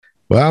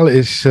Well,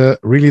 it's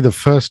really the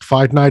first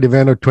fight night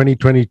event of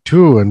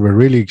 2022, and we're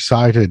really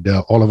excited,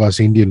 all of us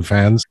Indian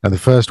fans. And the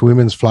first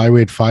women's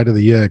flyweight fight of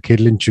the year,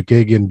 Katlyn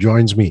Chookagian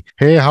joins me.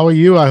 Hey, how are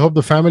you? I hope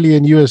the family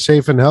and you are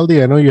safe and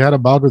healthy. I know you had a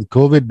bout with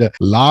COVID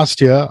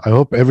last year. I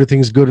hope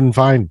everything's good and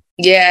fine.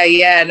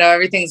 Yeah. No,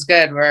 everything's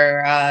good.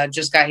 We're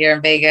just got here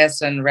in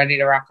Vegas and ready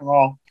to rock and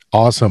roll.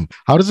 Awesome.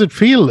 How does it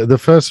feel? The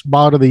first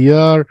bout of the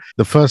year,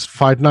 the first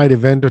fight night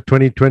event of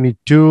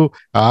 2022.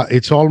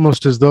 It's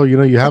almost as though,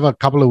 you have a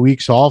couple of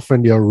weeks off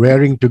and you're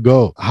raring to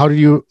go. How do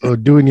you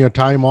do in your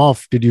time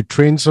off? Did you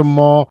train some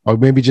more or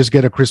maybe just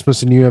get a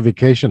Christmas and New Year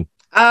vacation?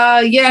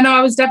 Yeah, no,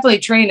 I was definitely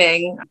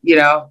training.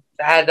 I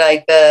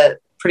had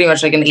pretty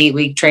much like an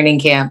 8-week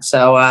training camp.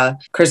 So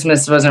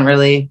Christmas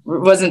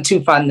wasn't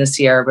too fun this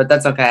year, but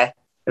that's okay.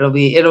 It'll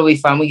be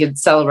fun. We could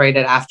celebrate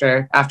it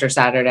after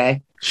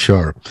Saturday.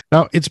 Sure.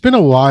 Now, it's been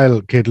a while,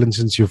 Katlyn,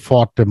 since you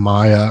fought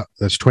Maia.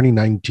 That's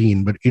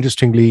 2019. But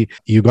interestingly,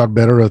 you got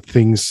better at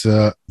things.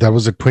 That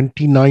was a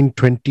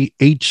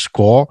 29-28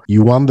 score.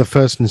 You won the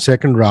first and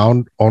second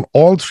round on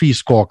all three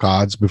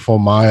scorecards before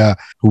Maia,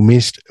 who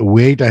missed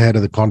weight ahead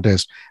of the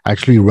contest,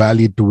 actually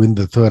rallied to win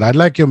the third. I'd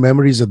like your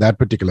memories of that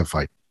particular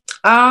fight.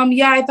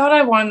 Yeah, I thought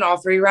I won all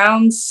 3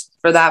 rounds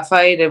for that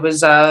fight. It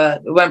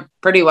went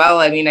pretty well.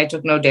 I mean, I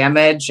took no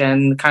damage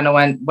and kind of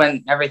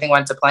when everything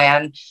went to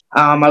plan.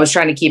 I was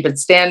trying to keep it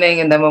standing.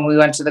 And then when we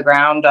went to the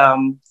ground,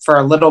 for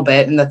a little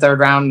bit in the third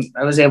round,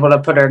 I was able to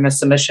put her in a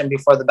submission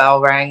before the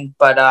bell rang.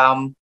 But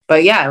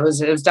yeah, it was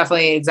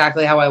definitely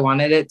exactly how I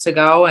wanted it to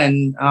go.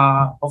 And,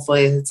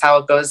 hopefully it's how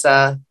it goes,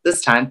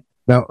 this time.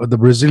 Now, the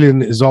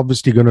Brazilian is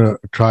obviously going to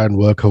try and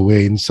work her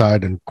way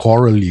inside and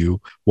corral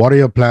you. What are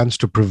your plans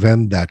to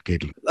prevent that,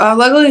 Katlyn?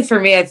 Luckily for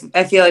me,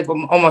 I feel like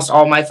almost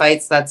all my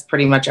fights, that's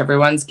pretty much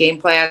everyone's game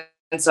plan.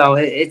 So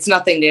it's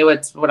nothing new.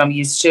 It's what I'm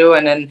used to.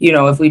 And then,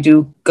 if we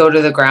do go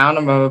to the ground,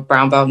 I'm a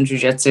brown belt in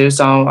jiu-jitsu.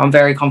 So I'm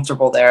very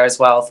comfortable there as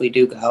well if we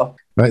do go.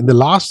 Now, in the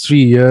last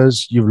 3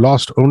 years, you've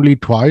lost only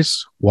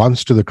twice,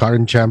 once to the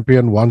current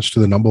champion, once to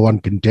the number one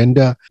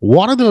contender.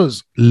 What are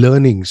those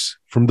learnings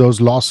from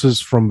those losses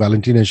from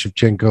Valentina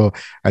Shevchenko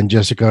and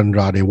Jessica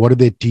Andrade? What do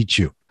they teach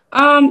you?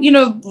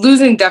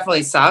 Losing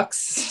definitely sucks.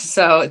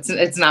 So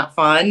it's not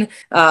fun.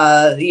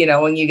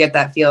 When you get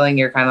that feeling,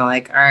 you're kind of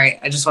like, all right,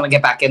 I just want to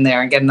get back in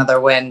there and get another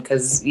win.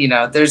 Cause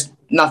there's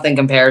nothing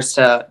compares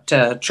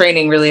to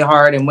training really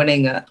hard and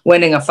winning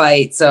a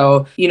fight.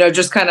 So,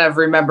 just kind of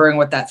remembering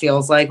what that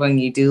feels like when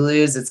you do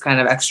lose, it's kind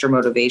of extra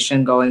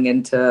motivation going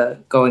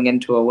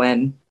into a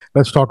win.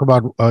 Let's talk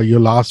about your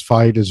last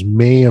fight is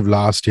May of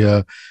last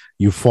year.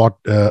 You fought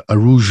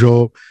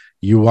Araujo.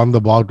 You won the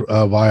bout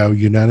via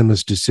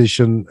unanimous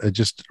decision.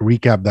 Just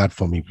recap that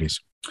for me, please.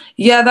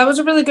 Yeah, that was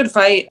a really good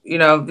fight.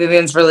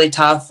 Vivian's really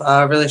tough,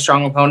 really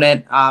strong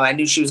opponent. I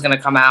knew she was going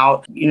to come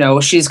out.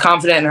 She's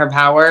confident in her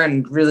power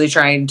and really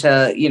trying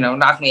to,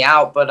 knock me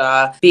out.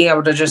 But being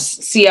able to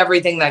just see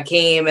everything that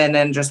came and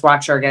then just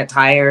watch her get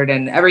tired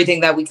and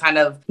everything that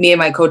me and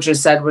my coaches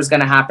said was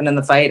going to happen in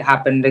the fight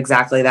happened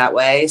exactly that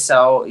way.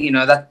 So,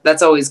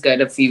 that's always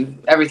good if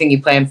everything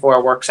you plan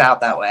for works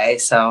out that way.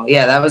 So,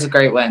 yeah, that was a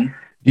great win.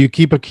 Do you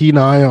keep a keen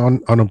eye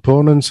on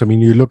opponents? I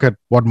mean, you look at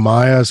what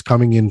Maia is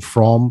coming in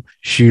from.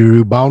 She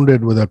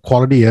rebounded with a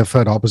quality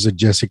effort opposite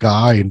Jessica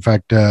Ai. In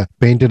fact,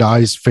 painted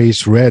Ai's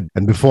face red.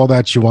 And before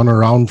that, she won a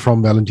round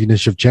from Valentina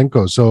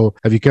Shevchenko. So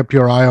have you kept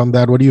your eye on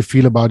that? What do you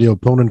feel about your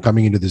opponent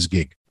coming into this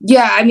gig?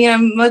 Yeah, I mean,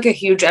 I'm like a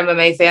huge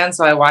MMA fan,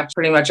 so I watch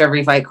pretty much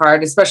every fight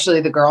card, especially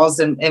the girls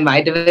in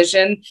my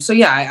division. So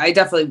yeah,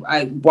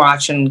 I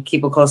watch and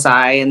keep a close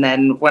eye. And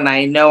then when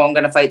I know I'm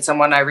going to fight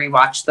someone, I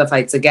rewatch the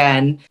fights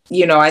again.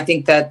 I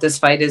think that this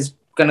fight is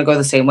going to go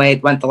the same way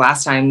it went the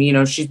last time.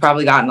 She's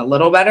probably gotten a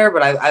little better,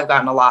 but I've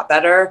gotten a lot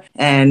better.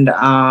 And,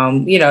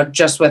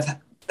 just with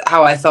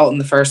how I felt in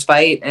the first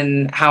fight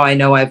and how I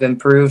know I've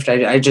improved,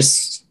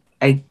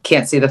 I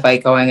can't see the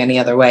fight going any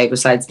other way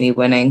besides me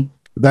winning.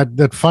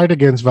 That fight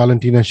against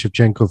Valentina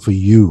Shevchenko for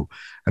you,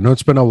 I know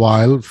it's been a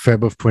while,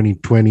 Feb of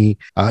 2020.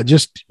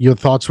 Just your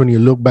thoughts when you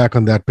look back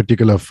on that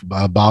particular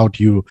bout.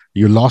 You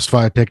lost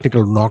via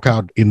technical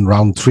knockout in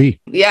round 3.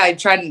 Yeah, I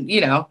tried,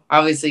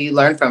 obviously you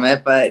learn from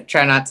it, but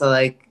try not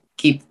to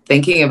keep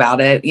thinking about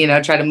it,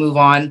 try to move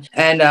on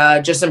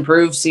and just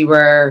improve, see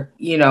where,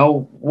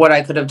 what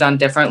I could have done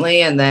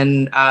differently. And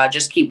then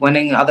just keep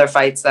winning other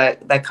fights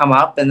that come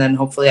up. And then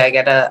hopefully I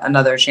get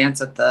another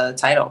chance at the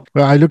title.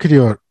 Well, I look at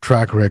your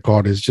track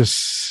record. It's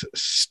just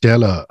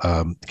stellar,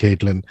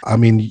 Katlyn. I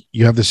mean,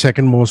 you have the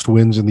second most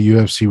wins in the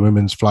UFC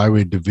women's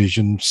flyweight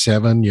division,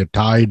 7. You're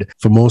tied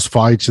for most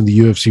fights in the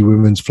UFC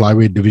women's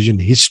flyweight division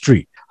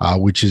history.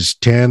 Which is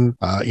 10.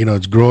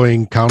 It's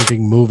growing,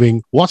 counting,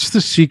 moving. What's the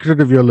secret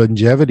of your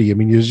longevity? I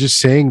mean, you're just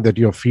saying that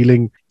you're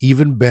feeling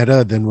even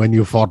better than when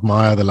you fought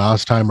Maia the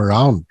last time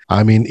around.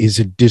 I mean, is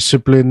it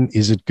discipline?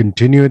 Is it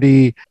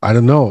continuity? I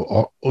don't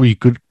know. Or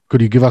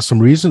could you give us some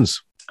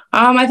reasons?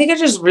 I think I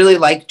just really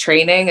like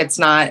training. It's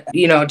not,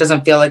 it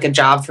doesn't feel like a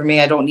job for me.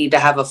 I don't need to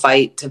have a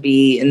fight to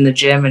be in the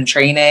gym and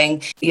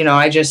training. And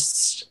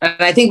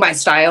I think my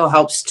style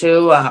helps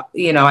too.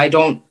 I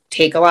don't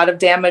take a lot of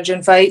damage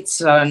in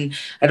fights, and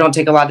I don't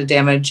take a lot of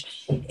damage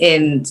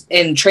in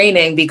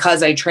training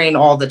because I train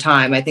all the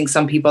time. I think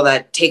some people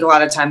that take a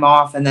lot of time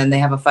off and then they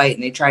have a fight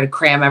and they try to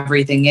cram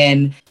everything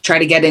in, try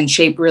to get in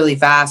shape really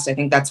fast. I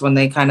think that's when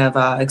they kind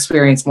of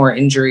experience more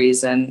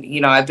injuries. And,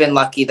 I've been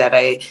lucky that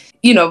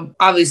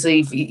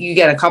obviously you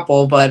get a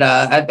couple, but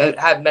I've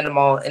had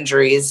minimal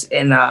injuries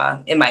in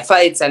my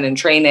fights and in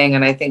training.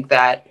 And I think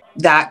that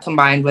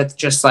combined with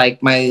just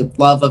like my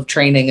love of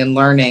training and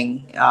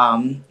learning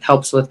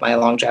helps with my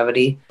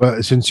longevity.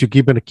 But since you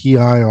keep a key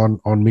eye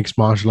on mixed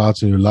martial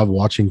arts and you love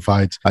watching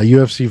fights,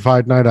 UFC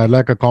Fight Night, I'd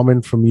like a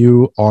comment from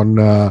you on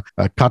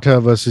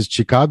Kattar versus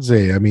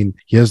Chikadze. I mean,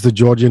 here's the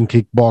Georgian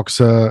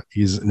kickboxer.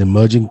 He's an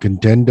emerging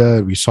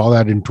contender. We saw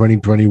that in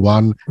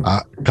 2021.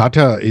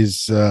 Kattar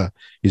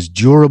is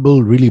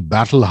durable, really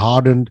battle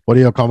hardened. What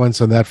are your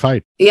comments on that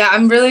fight? Yeah,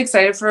 I'm really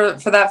excited for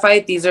that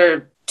fight. These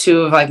are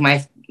two of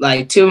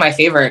my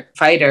favorite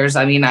fighters.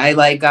 I mean, I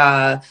like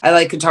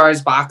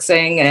Kattar's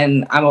boxing,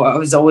 and I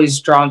was always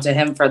drawn to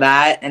him for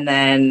that. And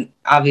then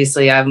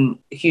obviously I'm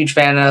a huge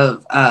fan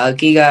of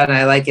Giga, and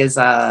I like his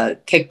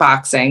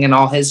kickboxing and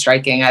all his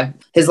striking.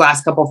 His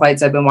last couple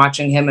fights, I've been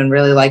watching him and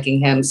really liking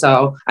him.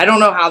 So I don't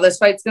know how this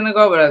fight's going to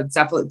go, but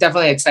I'm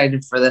definitely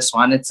excited for this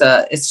one. It's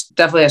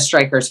definitely a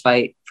striker's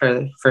fight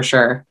for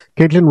sure.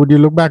 Katlyn, would you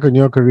look back on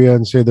your career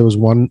and say there was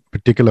one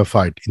particular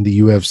fight in the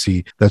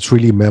UFC that's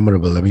really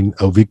memorable? I mean,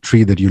 a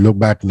victory that you look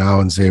back now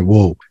and say,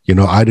 whoa,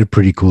 I did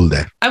pretty cool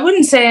there. I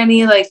wouldn't say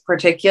any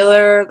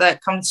particular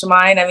that comes to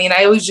mind. I mean,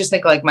 I always just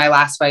think my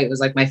last fight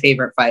was my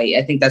favorite fight.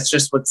 I think that's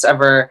just what's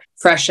ever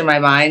fresh in my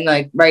mind.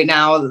 Right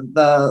now,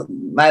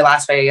 my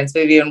last fight against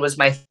Vivian was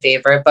my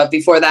favorite, but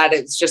before that,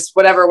 it's just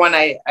whatever one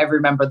I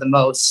remember the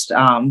most.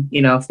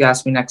 If you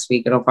ask me next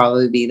week, it'll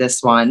probably be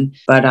this one.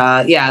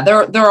 But yeah,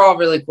 they're all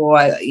really cool.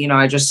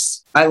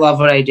 I love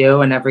what I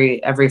do, and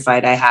every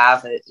fight I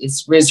have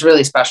is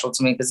really special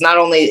to me, because not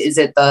only is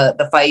it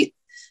the fight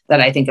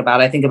that I think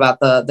about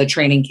the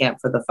training camp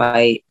for the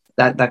fight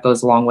that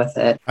goes along with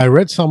it. I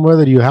read somewhere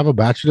that you have a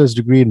bachelor's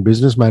degree in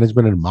business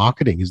management and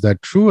marketing. Is that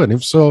true? And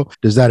if so,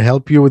 does that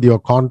help you with your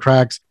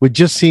contracts, with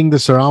just seeing the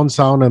surround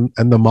sound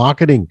and the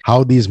marketing,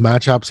 how these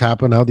matchups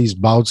happen, how these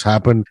bouts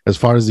happen as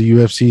far as the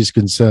UFC is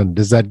concerned?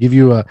 Does that give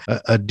you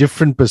a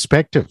different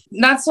perspective?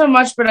 Not so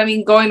much, but I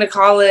mean, going to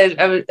college,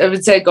 I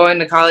would say going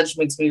to college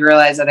makes me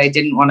realize that I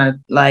didn't want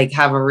to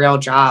have a real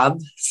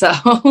job. So,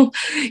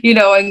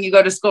 when you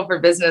go to school for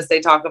business, they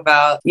talk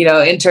about,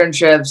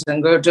 internships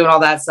and doing all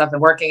that stuff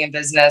and working in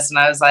business. And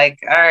I was like,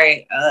 all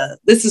right,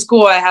 this is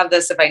cool. I have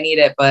this if I need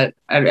it, but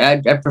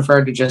I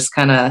prefer to just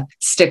kind of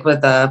stick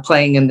with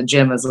playing in the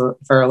gym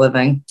for a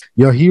living.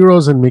 Your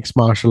heroes in mixed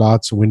martial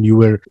arts, when you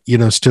were,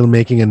 still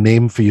making a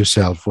name for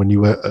yourself, when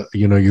you were,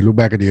 you look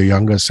back at your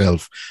younger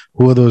self,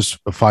 who are those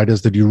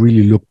fighters that you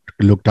really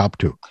looked up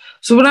to?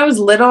 So when I was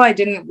little, I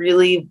didn't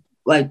really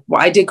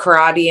I did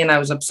karate and I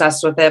was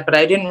obsessed with it, but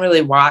I didn't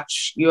really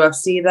watch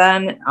UFC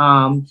then.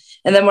 And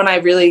then when I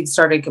really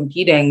started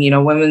competing,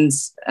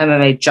 women's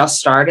MMA just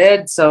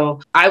started.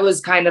 So I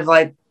was kind of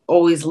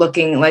always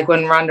looking,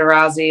 when Ronda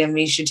Rousey and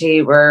Miesha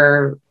Tate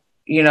were,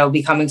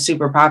 becoming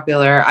super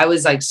popular. I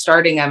was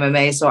starting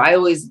MMA. So I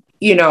always,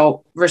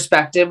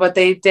 respected what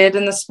they did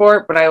in the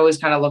sport, but I always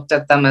kind of looked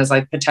at them as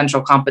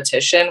potential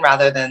competition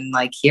rather than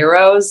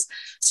heroes.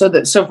 So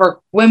for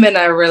women,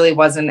 I really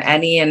wasn't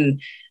any,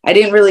 and I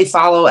didn't really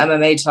follow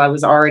MMA till I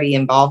was already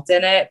involved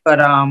in it.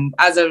 But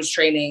as I was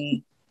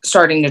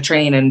starting to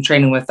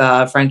train with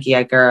Frankie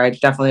Edgar, I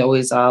definitely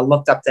always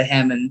looked up to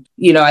him. And,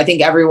 I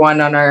think everyone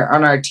on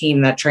our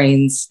team that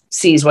trains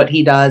sees what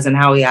he does and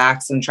how he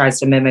acts and tries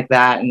to mimic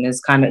that. And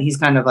he's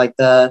kind of like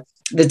the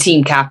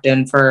team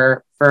captain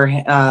for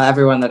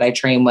everyone that I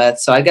train with.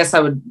 So I guess I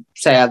would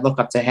say I'd look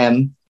up to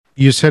him.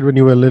 You said when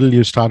you were little,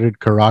 you started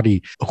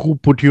karate. Who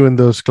put you in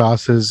those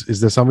classes? Is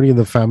there somebody in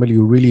the family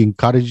who really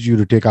encouraged you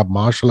to take up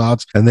martial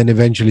arts and then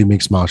eventually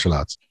mixed martial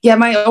arts? Yeah,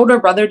 my older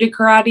brother did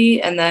karate.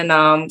 And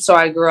then, so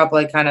I grew up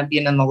kind of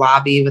being in the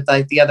lobby with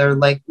the other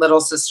little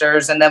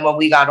sisters. And then when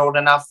we got old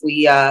enough,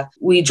 we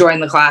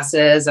joined the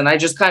classes, and I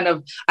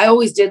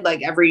always did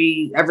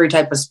every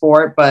type of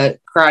sport, but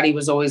karate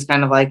was always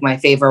kind of my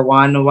favorite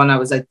one, the one I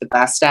was the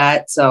best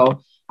at.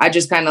 So I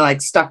just kind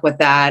of stuck with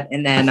that.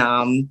 And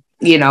then,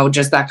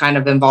 just that kind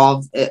of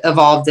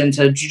evolved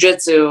into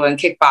jiu-jitsu and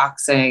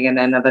kickboxing, and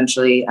then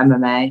eventually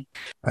MMA.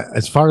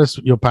 As far as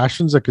your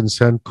passions are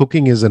concerned,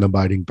 cooking is an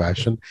abiding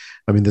passion.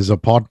 I mean, there's a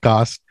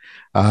podcast.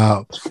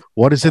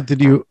 What is it that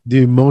you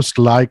most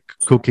like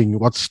cooking?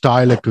 What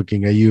style of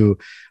cooking? Are you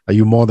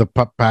more the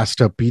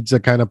pasta, pizza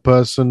kind of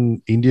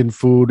person, Indian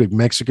food,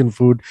 Mexican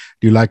food?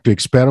 Do you like to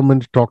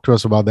experiment? Talk to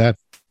us about that.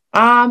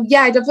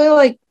 Yeah, I definitely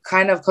like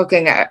kind of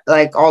cooking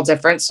all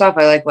different stuff.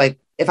 I like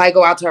if I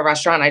go out to a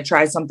restaurant, I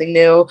try something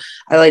new.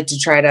 I like to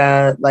try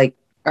to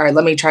all right,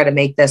 let me try to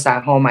make this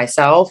at home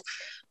myself.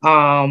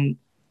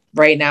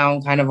 Right now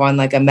I'm kind of on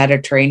a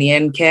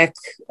Mediterranean kick.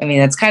 I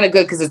mean, it's kind of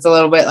good because it's a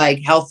little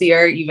bit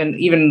healthier,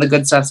 even the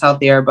good stuff's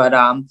healthier, but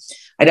I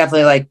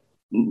definitely like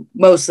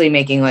mostly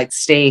making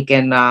steak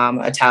and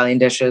Italian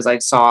dishes,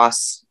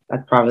 sauce,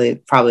 That's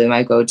probably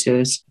my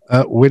go-tos.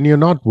 When you're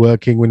not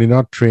working, when you're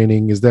not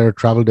training, is there a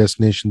travel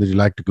destination that you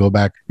like to go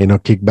back,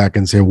 kick back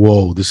and say,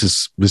 whoa,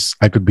 this,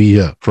 I could be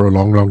here for a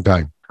long, long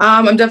time?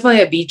 I'm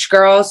definitely a beach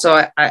girl,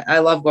 so I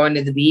love going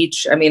to the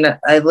beach. I mean,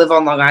 I live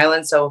on Long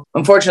Island, so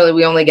unfortunately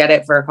we only get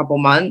it for a couple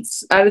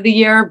months out of the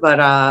year.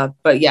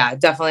 But yeah,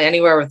 definitely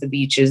anywhere with the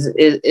beach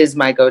is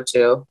my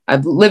go-to. I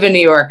live in New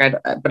York,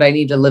 but I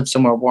need to live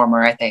somewhere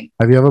warmer, I think.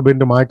 Have you ever been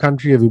to my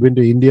country? Have you been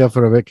to India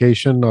for a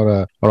vacation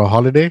or a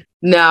holiday?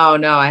 No,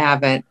 I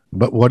haven't.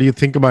 But what do you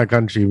think of my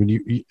country?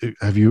 When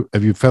have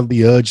you felt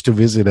the urge to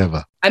visit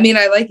ever? I mean,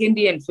 I like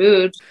Indian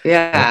food.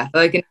 Yeah,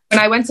 like when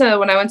I went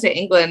to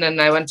England, and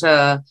I went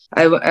to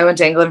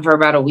England for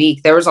about a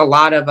week. There was a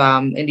lot of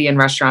Indian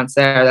restaurants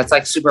there. That's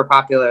like super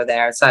popular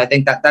there. So I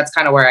think that's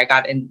kind of where I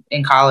got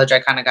in college. I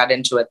kind of got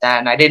into it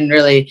then. I didn't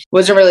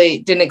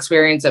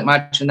experience it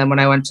much. And then when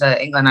I went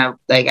to England,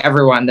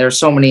 there's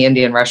so many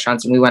Indian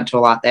restaurants, and we went to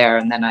a lot there.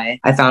 And then I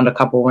found a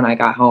couple when I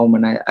got home,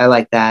 and I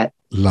like that.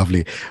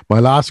 Lovely. My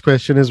last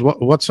question is,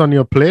 what's on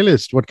your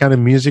playlist? What kind of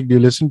music do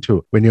you listen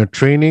to when you're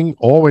training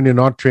or when you're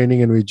not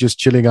training and we're just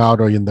chilling out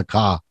or in the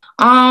car?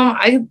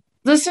 I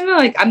listen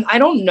to I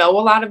don't know a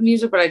lot of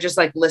music, but I just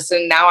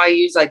listen. Now I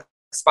use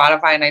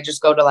Spotify, and I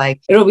just go to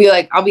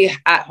I'll be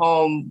at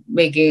home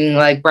making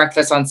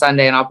breakfast on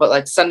Sunday, and I'll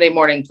put Sunday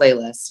morning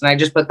playlists, and I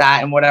just put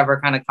that and whatever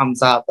kind of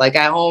comes up. At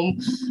home,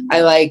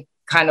 I like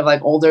kind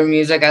of older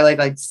music. I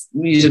like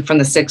music from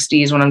the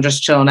 60s when I'm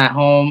just chilling at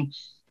home.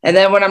 And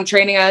then when I'm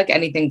training, I like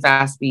anything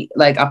fast beat,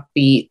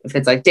 upbeat. If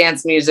it's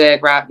dance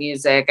music, rap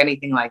music,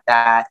 anything like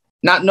that.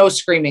 No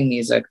screaming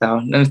music though.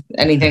 No,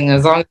 anything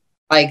as long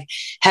as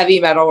heavy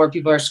metal where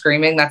people are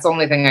screaming. That's the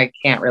only thing I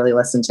can't really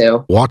listen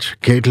to. Watch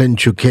Katlyn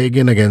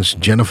Chookagian against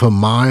Jennifer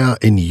Maia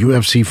in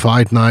UFC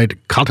Fight Night,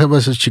 Kattar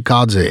vs.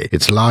 Chikadze.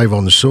 It's live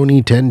on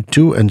Sony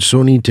 10.2 and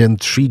Sony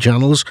 10.3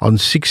 channels on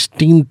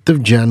 16th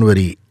of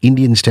January,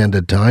 Indian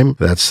Standard Time.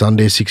 That's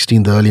Sunday,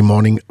 16th early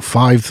morning,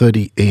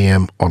 5:30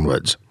 a.m.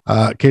 onwards.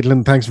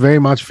 Katlyn, thanks very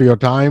much for your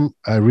time.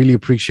 I really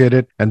appreciate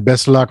it. And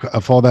best of luck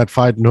for that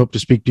fight, and hope to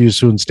speak to you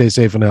soon. Stay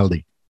safe and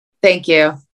healthy. Thank you.